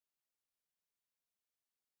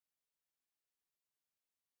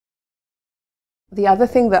The other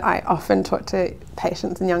thing that I often talk to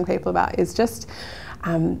patients and young people about is just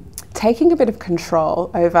taking a bit of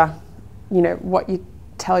control over, you know, what you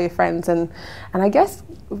tell your friends, and I guess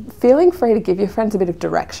feeling free to give your friends a bit of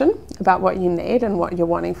direction about what you need and what you're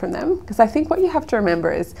wanting from them. Because I think what you have to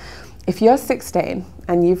remember is, if you're 16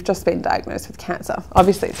 and you've just been diagnosed with cancer,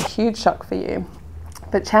 obviously it's a huge shock for you,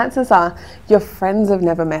 but chances are your friends have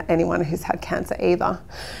never met anyone who's had cancer either.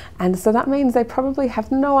 And so that means they probably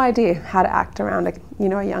have no idea how to act around a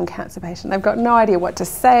young cancer patient. They've got no idea what to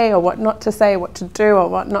say or what not to say, what to do or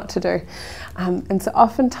what not to do. And so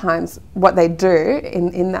oftentimes what they do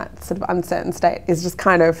in that sort of uncertain state is just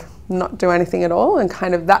kind of not do anything at all, and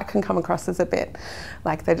kind of that can come across as a bit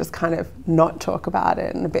like they just kind of not talk about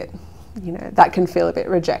it, and a bit, you know, that can feel a bit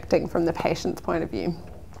rejecting from the patient's point of view.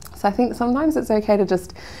 So I think sometimes it's okay to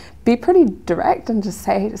just be pretty direct and just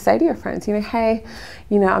say to your friends, you know, hey,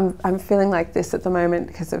 you know, I'm feeling like this at the moment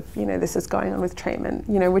because of, you know, this is going on with treatment.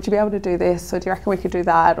 You know, would you be able to do this, or do you reckon we could do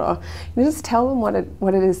that? Or, you know, just tell them what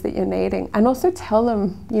it is that you're needing, and also tell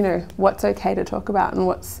them, you know, what's okay to talk about and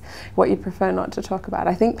what you prefer not to talk about.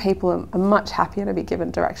 I think people are much happier to be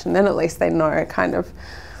given direction, then at least they know kind of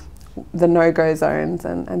the no-go zones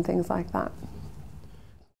and things like that.